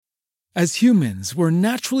As humans, we're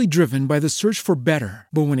naturally driven by the search for better.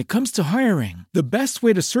 But when it comes to hiring, the best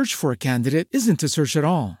way to search for a candidate isn't to search at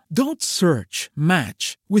all. Don't search,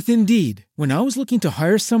 match with Indeed. When I was looking to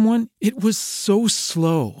hire someone, it was so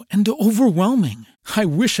slow and overwhelming. I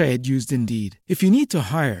wish I had used Indeed. If you need to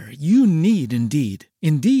hire, you need Indeed.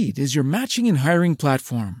 Indeed is your matching and hiring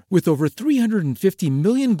platform with over 350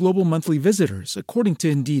 million global monthly visitors, according to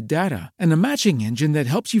Indeed data, and a matching engine that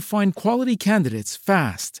helps you find quality candidates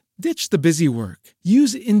fast. Ditch the busy work.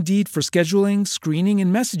 Use Indeed for scheduling, screening,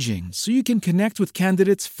 and messaging so you can connect with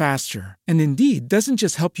candidates faster. And Indeed doesn't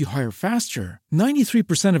just help you hire faster.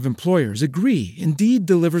 93% of employers agree Indeed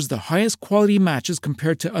delivers the highest quality matches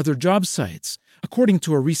compared to other job sites, according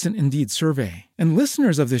to a recent Indeed survey. And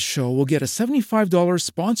listeners of this show will get a $75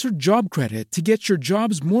 sponsored job credit to get your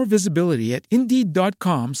jobs more visibility at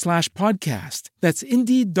Indeed.com/podcast. That's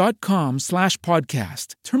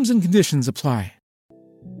Indeed.com/podcast. Terms and conditions apply.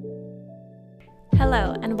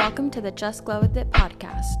 Hello, and welcome to the Just Glow With It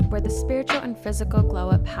podcast, where the spiritual and physical glow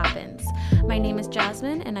up happens. My name is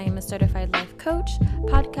Jasmine, and I am a certified life coach,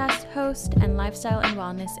 podcast host, and lifestyle and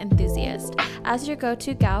wellness enthusiast. As your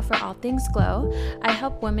go-to gal for all things glow, I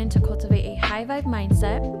help women to cultivate a high vibe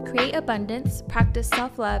mindset, create abundance, practice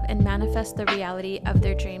self-love, and manifest the reality of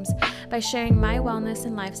their dreams by sharing my wellness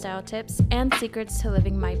and lifestyle tips and secrets to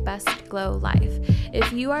living my best glow life.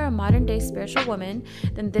 If you are a modern day spiritual woman,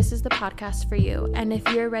 then this is the podcast for you. And if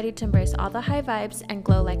you're ready to embrace all the high vibes and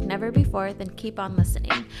glow like never before, then keep on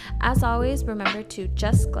listening. As always, remember to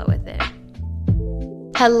just glow with it.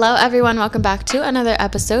 Hello everyone, welcome back to another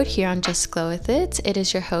episode here on Just Glow With It. It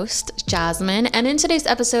is your host, Jasmine, and in today's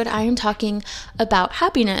episode, I am talking about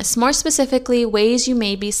happiness. More specifically, ways you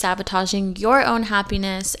may be sabotaging your own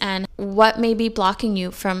happiness and what may be blocking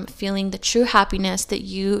you from feeling the true happiness that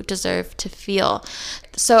you deserve to feel.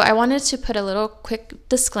 So I wanted to put a little quick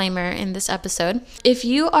disclaimer in this episode. If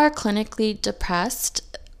you are clinically depressed,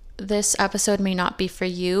 this episode may not be for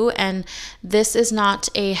you, and this is not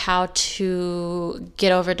a how to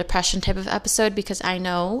get over depression type of episode, because I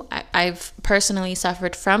know I've personally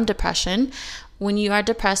suffered from depression. When you are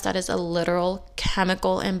depressed, that is a literal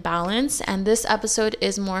chemical imbalance, and this episode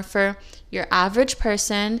is more for your average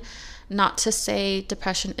person. Not to say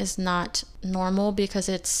depression is not normal, because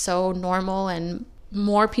it's so normal and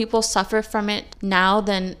more people suffer from it now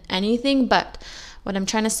than anything, but what I'm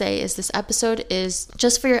trying to say is this episode is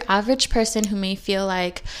just for your average person who may feel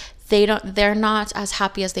like they're not as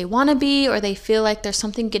happy as they want to be, or they feel like there's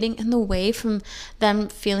something getting in the way from them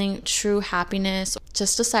feeling true happiness.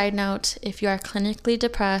 Just a side note, if you are clinically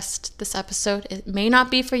depressed, this episode, it may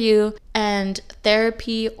not be for you, and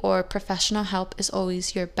therapy or professional help is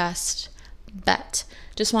always your best bet.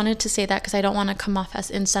 Just wanted to say that because I don't want to come off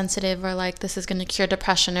as insensitive or like this is going to cure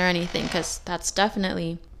depression or anything, because that's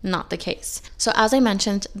definitely not the case. So as I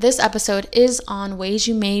mentioned, this episode is on ways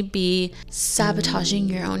you may be sabotaging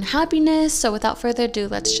your own happiness. So without further ado,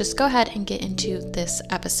 let's just go ahead and get into this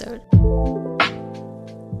episode.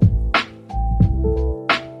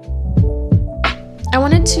 I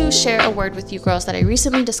wanted to share a word with you girls that I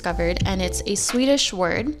recently discovered, and it's a Swedish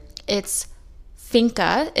word. It's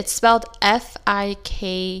Finka. It's spelled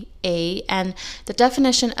F-I-K-A, and the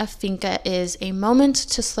definition of Finka is a moment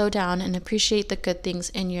to slow down and appreciate the good things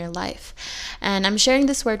in your life. And I'm sharing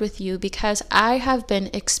this word with you because I have been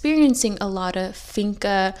experiencing a lot of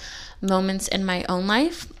Finka moments in my own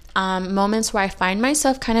life, moments where I find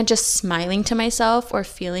myself kind of just smiling to myself or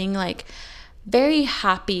feeling like very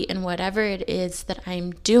happy in whatever it is that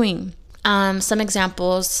I'm doing. Some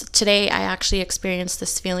examples. Today, I actually experienced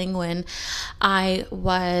this feeling when I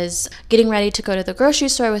was getting ready to go to the grocery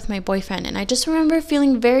store with my boyfriend. And I just remember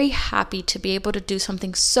feeling very happy to be able to do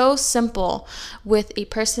something so simple with a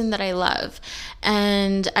person that I love.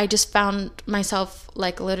 And I just found myself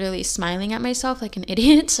like literally smiling at myself like an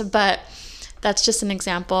idiot. But that's just an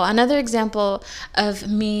example. Another example of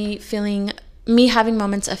me having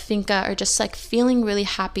moments of Finka, or just like feeling really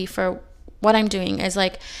happy for what I'm doing, is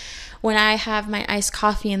like when I have my iced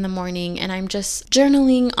coffee in the morning and I'm just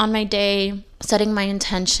journaling on my day, setting my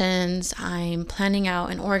intentions, I'm planning out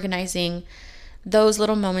and organizing. Those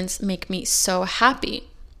little moments make me so happy.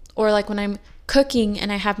 Or like when I'm cooking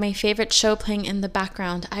and I have my favorite show playing in the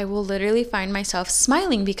background, I will literally find myself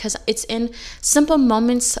smiling because it's in simple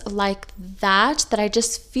moments like that I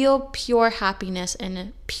just feel pure happiness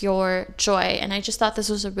and pure joy. And I just thought this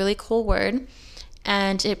was a really cool word.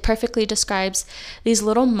 And it perfectly describes these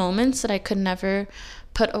little moments that I could never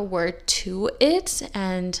put a word to it.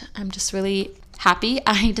 And I'm just really happy,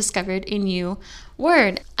 I discovered a new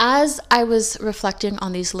word. As I was reflecting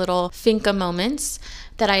on these little finca moments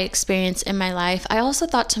that I experienced in my life, I also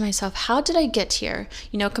thought to myself, how did I get here?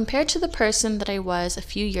 Compared to the person that I was a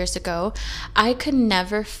few years ago, I could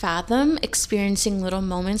never fathom experiencing little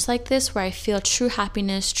moments like this where I feel true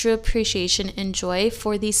happiness, true appreciation, and joy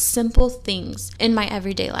for these simple things in my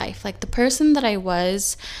everyday life. Like the person that I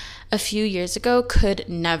was a few years ago could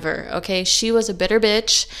never, okay? She was a bitter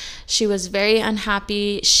bitch. She was very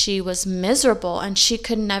unhappy. She was miserable, and she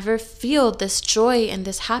could never feel this joy and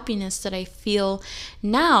this happiness that I feel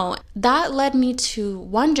now. That led me to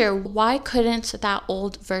wonder, why couldn't that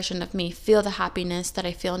old version of me feel the happiness that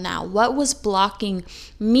I feel now? What was blocking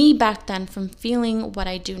me back then from feeling what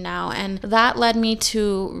I do now? And that led me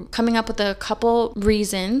to coming up with a couple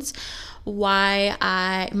reasons why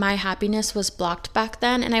my happiness was blocked back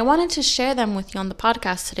then. And I wanted to share them with you on the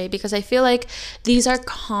podcast today because I feel like these are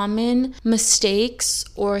common mistakes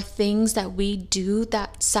or things that we do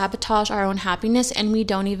that sabotage our own happiness and we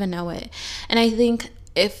don't even know it. And I think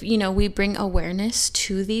if, we bring awareness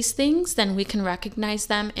to these things, then we can recognize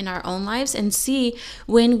them in our own lives and see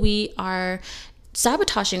when we are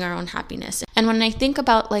sabotaging our own happiness. And when I think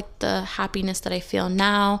about like the happiness that I feel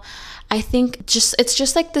now, I think it's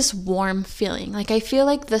just like this warm feeling. Like I feel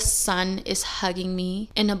like the sun is hugging me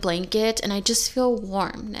in a blanket and I just feel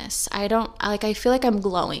warmness. I feel like I'm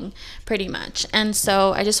glowing pretty much. And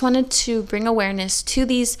so I just wanted to bring awareness to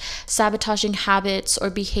these sabotaging habits or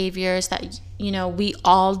behaviors that, we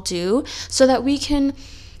all do so that we can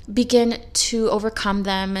begin to overcome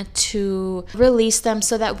them, to release them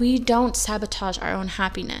so that we don't sabotage our own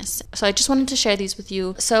happiness. So I just wanted to share these with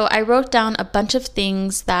you. So I wrote down a bunch of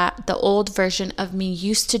things that the old version of me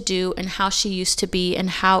used to do and how she used to be and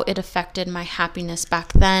how it affected my happiness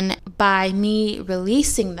back then. By me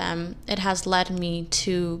releasing them, it has led me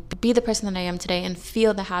to be the person that I am today and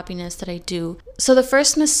feel the happiness that I do. So the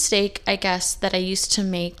first mistake, I guess, that I used to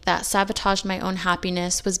make that sabotaged my own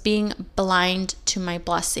happiness was being blind to my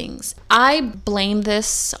blessings. I blame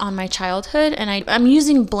this on my childhood, and I'm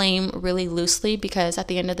using blame really loosely because at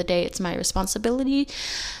the end of the day, it's my responsibility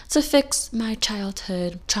to fix my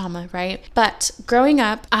childhood trauma, right? But growing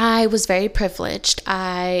up, I was very privileged.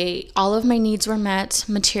 All of my needs were met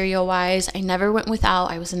material-wise. I never went without.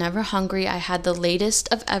 I was never hungry. I had the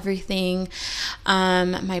latest of everything.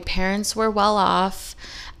 My parents were well off,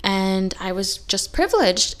 and I was just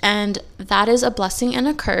privileged. And that is a blessing and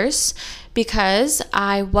a curse because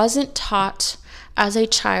I wasn't taught as a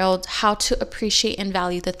child how to appreciate and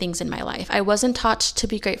value the things in my life. I wasn't taught to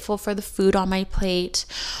be grateful for the food on my plate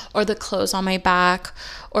or the clothes on my back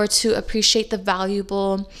or to appreciate the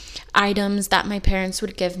valuable items that my parents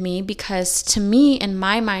would give me, because to me, in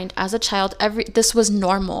my mind as a child, this was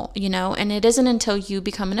normal, and it isn't until you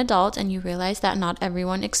become an adult and you realize that not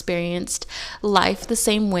everyone experienced life the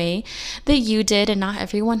same way that you did and not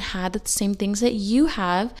everyone had the same things that you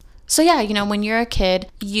have. So yeah, when you're a kid,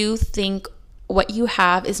 you think what you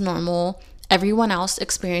have is normal. Everyone else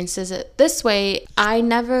experiences it this way. I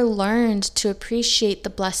never learned to appreciate the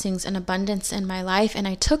blessings and abundance in my life, and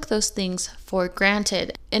I took those things for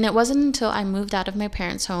granted. And it wasn't until I moved out of my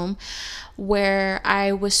parents' home where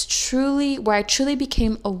I truly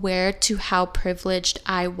became aware to how privileged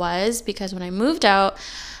I was, because when I moved out,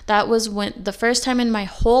 that was the first time in my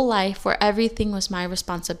whole life where everything was my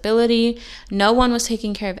responsibility. No one was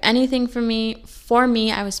taking care of anything for me.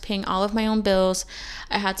 I was paying all of my own bills.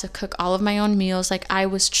 I had to cook all of my own meals. Like I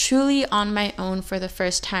was truly on my own for the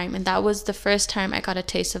first time. And that was the first time I got a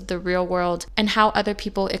taste of the real world and how other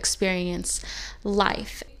people experience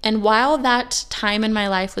life. And while that time in my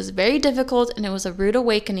life was very difficult and it was a rude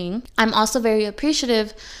awakening, I'm also very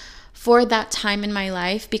appreciative for that time in my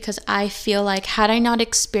life, because I feel like had I not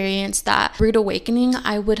experienced that rude awakening,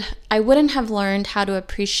 I wouldn't have learned how to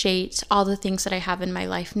appreciate all the things that I have in my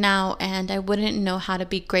life now, and I wouldn't know how to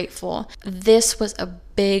be grateful. This was a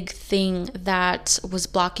big thing that was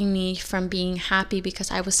blocking me from being happy because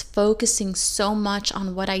I was focusing so much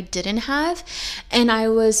on what I didn't have, and I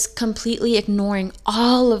was completely ignoring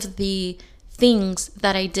all of the things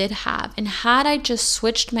that I did have. And had I just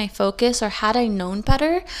switched my focus, or had I known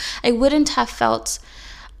better, I wouldn't have felt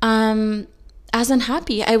as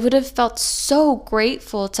unhappy. I would have felt so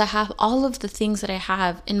grateful to have all of the things that I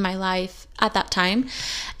have in my life at that time,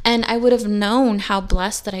 and I would have known how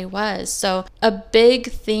blessed that I was. So a big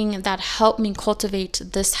thing that helped me cultivate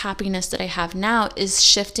this happiness that I have now is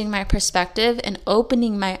shifting my perspective and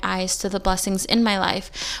opening my eyes to the blessings in my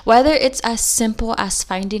life, whether it's as simple as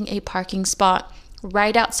finding a parking spot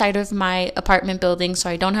right outside of my apartment building so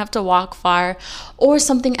I don't have to walk far, or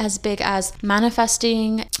something as big as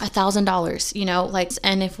manifesting $1,000,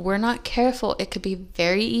 and if we're not careful, it could be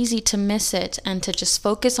very easy to miss it and to just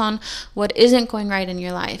focus on what isn't going right in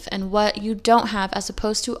your life and what you don't have, as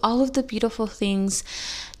opposed to all of the beautiful things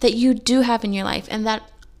that you do have in your life and that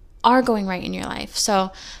are going right in your life.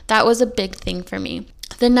 So that was a big thing for me.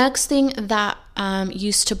 The next thing that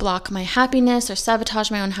used to block my happiness or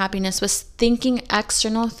sabotage my own happiness was thinking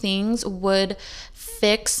external things would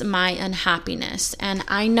fix my unhappiness. And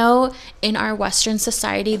I know in our Western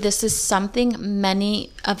society, this is something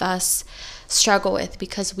many of us struggle with,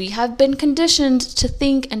 because we have been conditioned to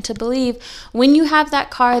think and to believe when you have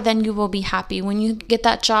that car, then you will be happy. When you get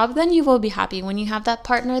that job, then you will be happy. When you have that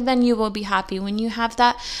partner, then you will be happy. When you have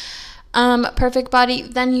that perfect body,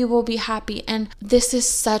 then you will be happy. And this is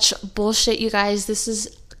such bullshit, you guys. This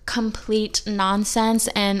is complete nonsense.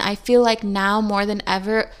 And I feel like now more than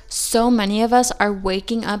ever, so many of us are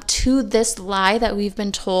waking up to this lie that we've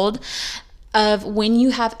been told of when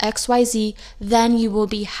you have XYZ, then you will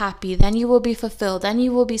be happy, then you will be fulfilled, then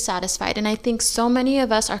you will be satisfied. And I think so many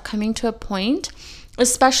of us are coming to a point,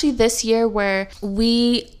 especially this year, where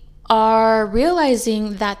we are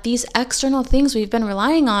realizing that these external things we've been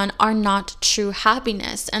relying on are not true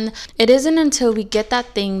happiness. And it isn't until we get that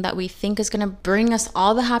thing that we think is going to bring us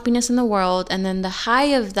all the happiness in the world, and then the high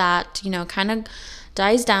of that, kind of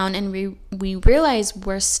dies down, and we realize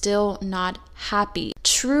we're still not happy.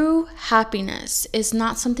 True happiness is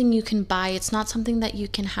not something you can buy. It's not something that you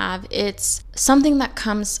can have. It's something that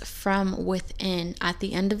comes from within. At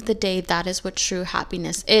the end of the day, that is what true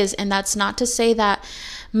happiness is. And that's not to say that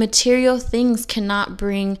material things cannot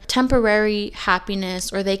bring temporary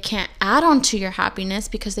happiness, or they can't add on to your happiness,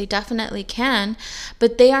 because they definitely can,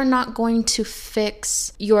 but they are not going to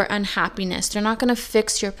fix your unhappiness. They're not going to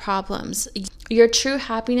fix your problems. Your true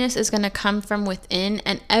happiness is going to come from within,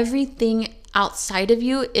 and everything outside of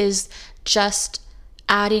you is just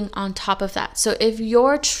adding on top of that. So if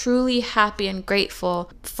you're truly happy and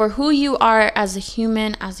grateful for who you are as a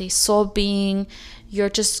human, as a soul being, you're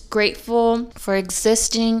just grateful for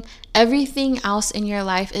existing, everything else in your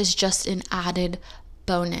life is just an added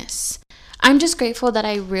bonus. I'm just grateful that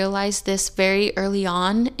I realized this very early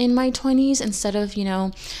on in my 20s, instead of,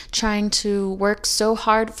 trying to work so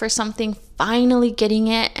hard for something, finally getting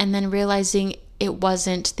it, and then realizing it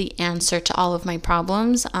wasn't the answer to all of my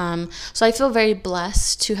problems. So I feel very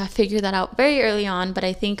blessed to have figured that out very early on, but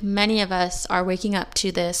I think many of us are waking up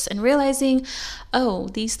to this and realizing, oh,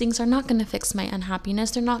 these things are not going to fix my unhappiness.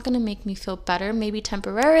 They're not going to make me feel better, maybe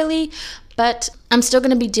temporarily, but I'm still going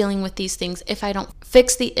to be dealing with these things if I don't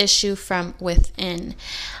fix the issue from within.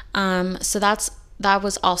 So that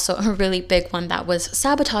was also a really big one that was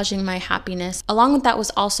sabotaging my happiness. Along with that was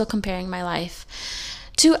also comparing my life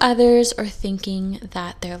to others, or thinking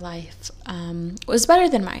that their life was better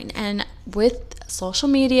than mine. And with social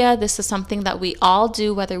media, this is something that we all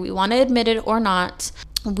do, whether we want to admit it or not.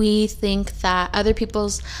 We think that other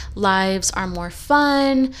people's lives are more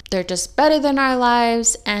fun, they're just better than our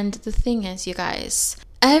lives. And the thing is, you guys,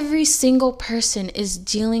 every single person is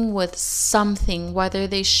dealing with something, whether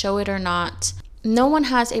they show it or not. No one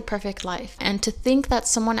has a perfect life. And to think that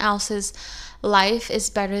someone else's life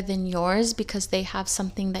is better than yours because they have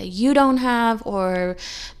something that you don't have, or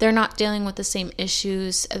they're not dealing with the same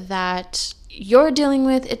issues that you're dealing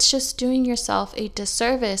with, it's just doing yourself a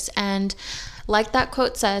disservice. And like that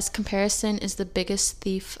quote says, comparison is the biggest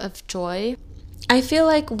thief of joy. I feel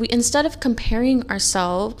like instead of comparing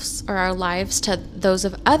ourselves or our lives to those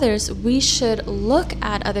of others, we should look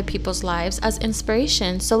at other people's lives as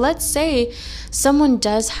inspiration. So let's say someone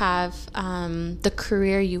does have the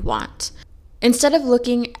career you want. Instead of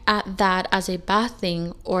looking at that as a bad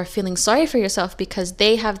thing or feeling sorry for yourself because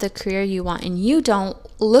they have the career you want and you don't,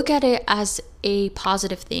 look at it as a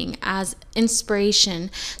positive thing, as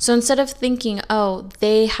inspiration. So instead of thinking, oh,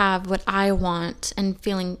 they have what I want, and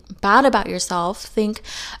feeling bad about yourself, think,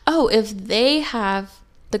 oh, if they have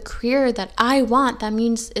the career that I want, that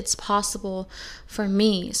means it's possible for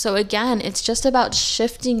me. So again, it's just about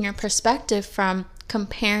shifting your perspective from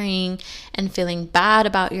comparing and feeling bad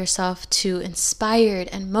about yourself to inspired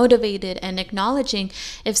and motivated and acknowledging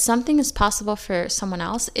if something is possible for someone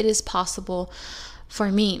else, it is possible for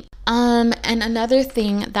me. And another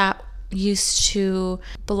thing that used to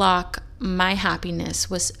block my happiness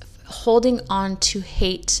was holding on to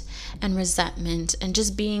hate and resentment and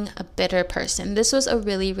just being a bitter person. This was a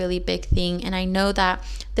really, really big thing. And I know that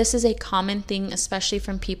this is a common thing, especially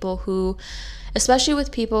with people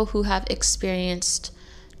who have experienced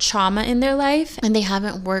trauma in their life and they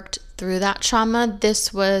haven't worked through that trauma,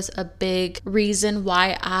 this was a big reason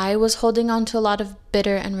why I was holding on to a lot of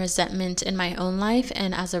bitter and resentment in my own life.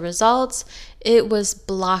 And as a result, it was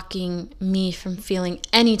blocking me from feeling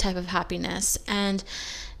any type of happiness. And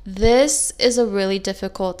this is a really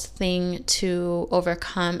difficult thing to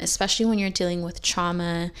overcome, especially when you're dealing with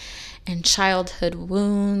trauma and childhood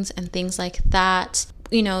wounds and things like that.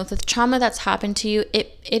 You know, the trauma that's happened to you,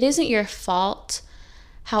 it isn't your fault.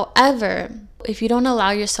 However, if you don't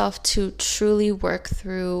allow yourself to truly work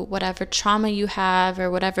through whatever trauma you have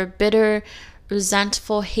or whatever bitter,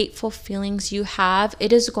 resentful, hateful feelings you have,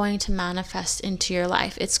 it is going to manifest into your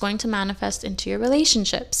life. It's going to manifest into your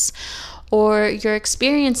relationships, or your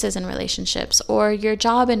experiences in relationships, or your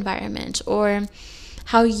job environment, or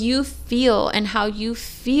how you feel. And how you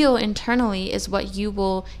feel internally is what you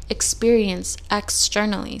will experience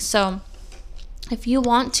externally. So if you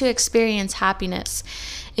want to experience happiness,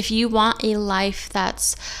 if you want a life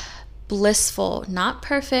that's blissful, not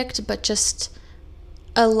perfect, but just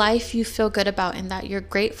a life you feel good about and that you're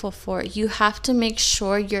grateful for, you have to make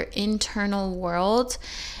sure your internal world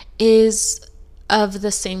is of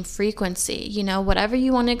the same frequency. You know, whatever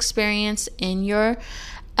you want to experience in your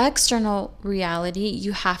external reality,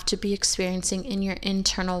 you have to be experiencing in your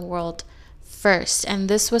internal world first. And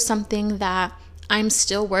this was something that I'm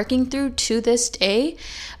still working through to this day,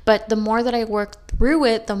 but the more that I work through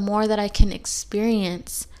it, the more that I can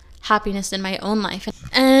experience happiness in my own life.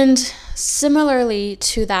 And similarly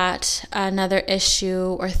to that, another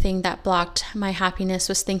issue or thing that blocked my happiness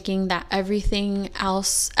was thinking that everything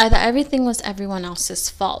was everyone else's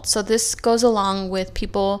fault. So this goes along with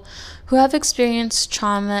people who have experienced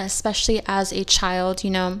trauma, especially as a child.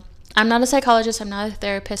 You know, I'm not a psychologist, I'm not a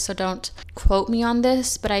therapist, so don't quote me on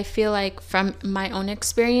this, but I feel like from my own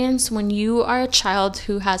experience, when you are a child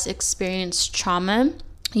who has experienced trauma,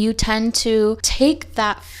 you tend to take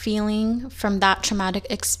that feeling from that traumatic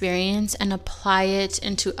experience and apply it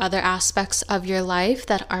into other aspects of your life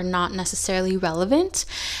that are not necessarily relevant.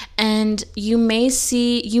 And you may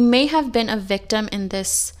have been a victim in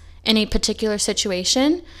a particular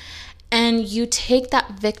situation, and you take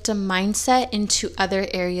that victim mindset into other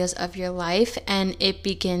areas of your life, and it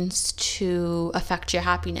begins to affect your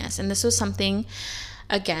happiness. And this was something,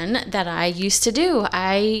 again, that I used to do.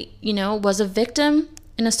 I, was a victim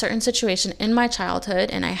in a certain situation in my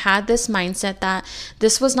childhood, and I had this mindset that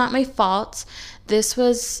this was not my fault, this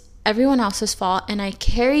was everyone else's fault, and I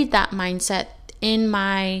carried that mindset in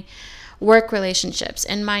my work relationships,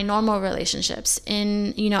 in my normal relationships,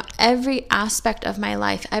 in every aspect of my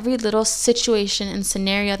life. Every little situation and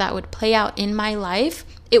scenario that would play out in my life,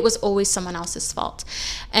 it was always someone else's fault.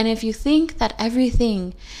 And if you think that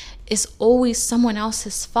everything is always someone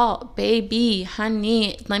else's fault, baby,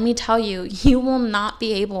 honey, let me tell you, you will not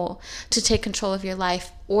be able to take control of your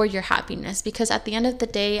life or your happiness. Because at the end of the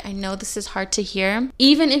day, I know this is hard to hear,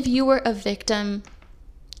 even if you were a victim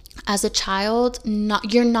as a child,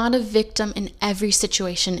 you're not a victim in every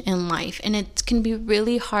situation in life. And it can be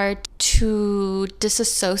really hard to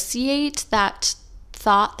disassociate that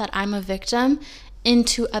thought that I'm a victim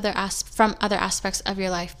into from other aspects of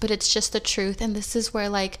your life. But it's just the truth. And this is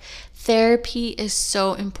where therapy is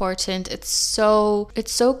so important. It's so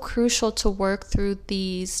crucial to work through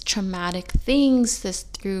these traumatic things,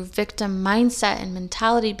 through victim mindset and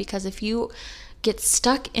mentality, because if you get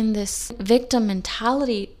stuck in this victim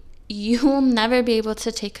mentality, you will never be able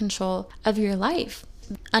to take control of your life.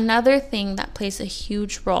 Another thing that plays a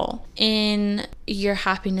huge role in your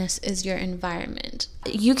happiness is your environment.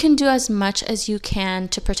 You can do as much as you can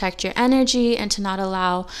to protect your energy and to not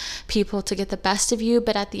allow people to get the best of you.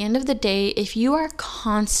 But at the end of the day, if you are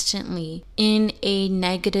constantly in a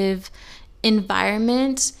negative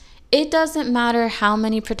environment, it doesn't matter how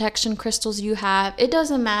many protection crystals you have. It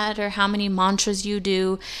doesn't matter how many mantras you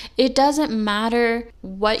do. It doesn't matter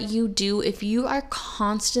what you do. If you are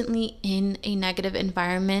constantly in a negative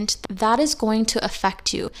environment, that is going to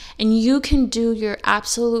affect you. And you can do your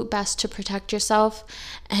absolute best to protect yourself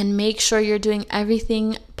and make sure you're doing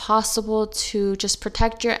everything possible to just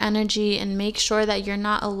protect your energy and make sure that you're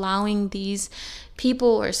not allowing these people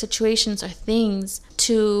or situations or things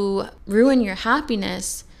to ruin your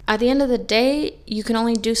happiness. At the end of the day, you can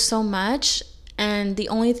only do so much, and the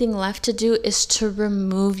only thing left to do is to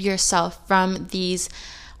remove yourself from these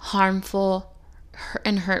harmful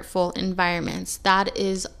and hurtful environments. That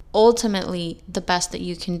is ultimately the best that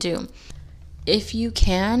you can do. If you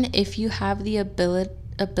have the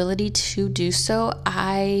ability to do so,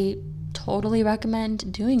 I totally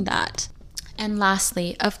recommend doing that. And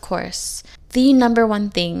lastly, of course, the number one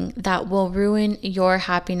thing that will ruin your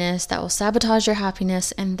happiness, that will sabotage your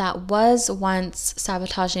happiness, and that was once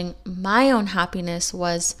sabotaging my own happiness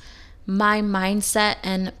was my mindset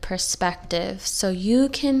and perspective. So you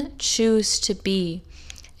can choose to be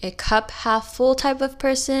a cup half full type of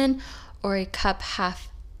person or a cup half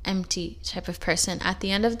empty type of person. At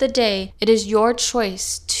the end of the day, it is your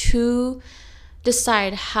choice to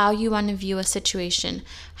decide how you want to view a situation,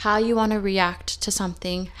 how you want to react to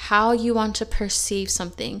something, how you want to perceive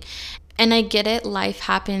something. And I get it, life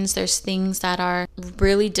happens. There's things that are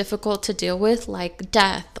really difficult to deal with, like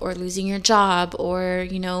death or losing your job or,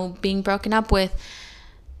 being broken up with.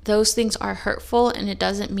 Those things are hurtful, and it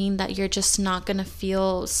doesn't mean that you're just not going to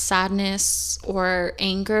feel sadness or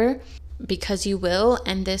anger, because you will.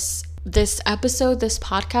 And this episode, this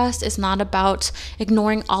podcast is not about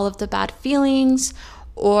ignoring all of the bad feelings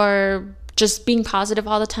or just being positive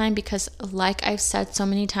all the time, because like I've said so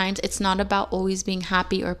many times, it's not about always being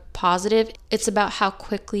happy or positive. It's about how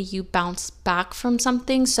quickly you bounce back from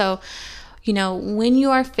something. So, when you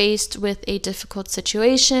are faced with a difficult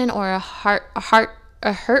situation or a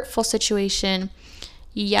hurtful situation,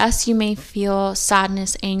 yes, you may feel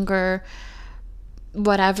sadness, anger,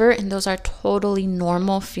 whatever, and those are totally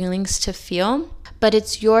normal feelings to feel, but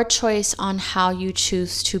it's your choice on how you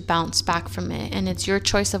choose to bounce back from it. And it's your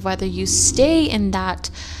choice of whether you stay in that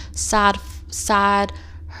sad,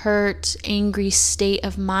 hurt, angry state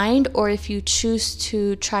of mind, or if you choose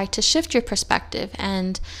to try to shift your perspective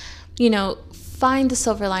and, find the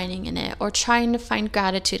silver lining in it, or trying to find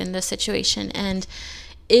gratitude in the situation. And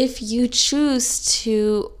if you choose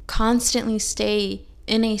to constantly stay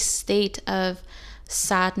in a state of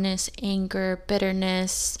sadness, anger,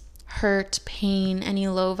 bitterness, hurt, pain, any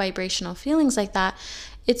low vibrational feelings like that,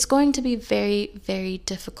 it's going to be very, very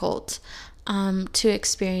difficult to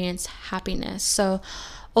experience happiness. So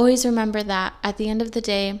always remember that at the end of the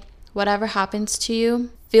day, whatever happens to you,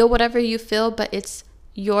 feel whatever you feel, but it's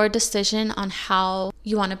your decision on how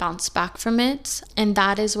you want to bounce back from it. And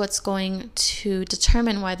that is what's going to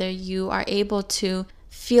determine whether you are able to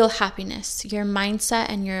feel happiness, your mindset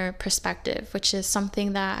and your perspective, which is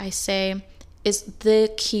something that I say is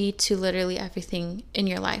the key to literally everything in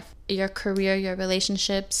your life. Your career, your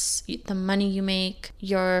relationships, the money you make,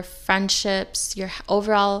 your friendships, your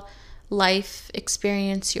overall life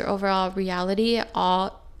experience, your overall reality, it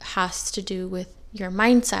all has to do with your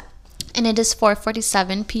mindset. And it is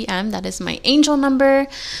 4:47 p.m. That is my angel number.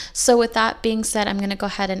 So with that being said, I'm going to go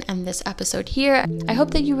ahead and end this episode here. I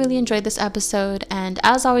hope that you really enjoyed this episode. And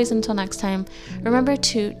as always, until next time, remember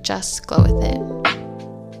to just glow with it.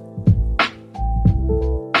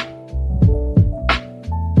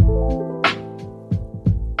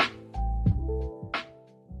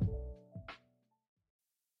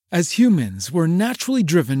 As humans, we're naturally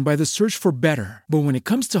driven by the search for better. But when it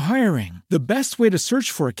comes to hiring, the best way to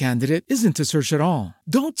search for a candidate isn't to search at all.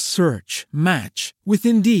 Don't search, match with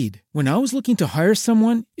Indeed. When I was looking to hire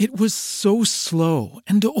someone, it was so slow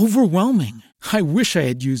and overwhelming. I wish I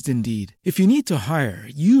had used Indeed. If you need to hire,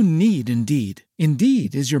 you need Indeed.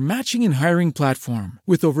 Indeed is your matching and hiring platform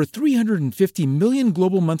with over 350 million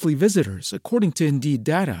global monthly visitors, according to Indeed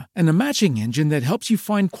data, and a matching engine that helps you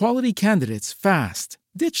find quality candidates fast.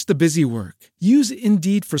 Ditch the busy work. Use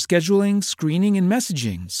Indeed for scheduling, screening, and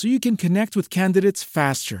messaging so you can connect with candidates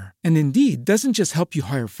faster. And Indeed doesn't just help you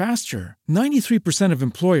hire faster. 93% of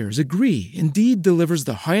employers agree Indeed delivers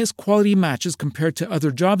the highest quality matches compared to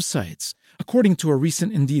other job sites, according to a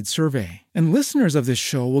recent Indeed survey. And listeners of this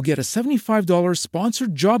show will get a $75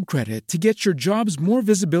 sponsored job credit to get your jobs more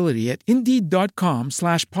visibility at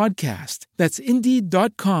Indeed.com/podcast. That's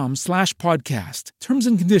Indeed.com/podcast. Terms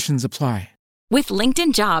and conditions apply. With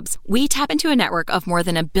LinkedIn Jobs, we tap into a network of more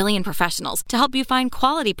than 1 billion professionals to help you find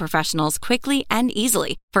quality professionals quickly and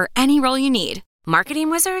easily for any role you need. Marketing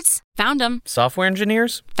wizards? Found them. Software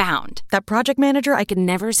engineers? Found. That project manager I could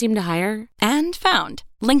never seem to hire? And found.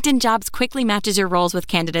 LinkedIn Jobs quickly matches your roles with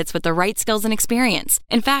candidates with the right skills and experience.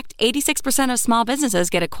 In fact, 86% of small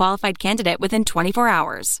businesses get a qualified candidate within 24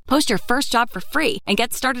 hours. Post your first job for free and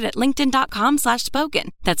get started at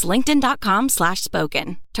linkedin.com/spoken. That's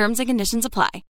linkedin.com/spoken. Terms and conditions apply.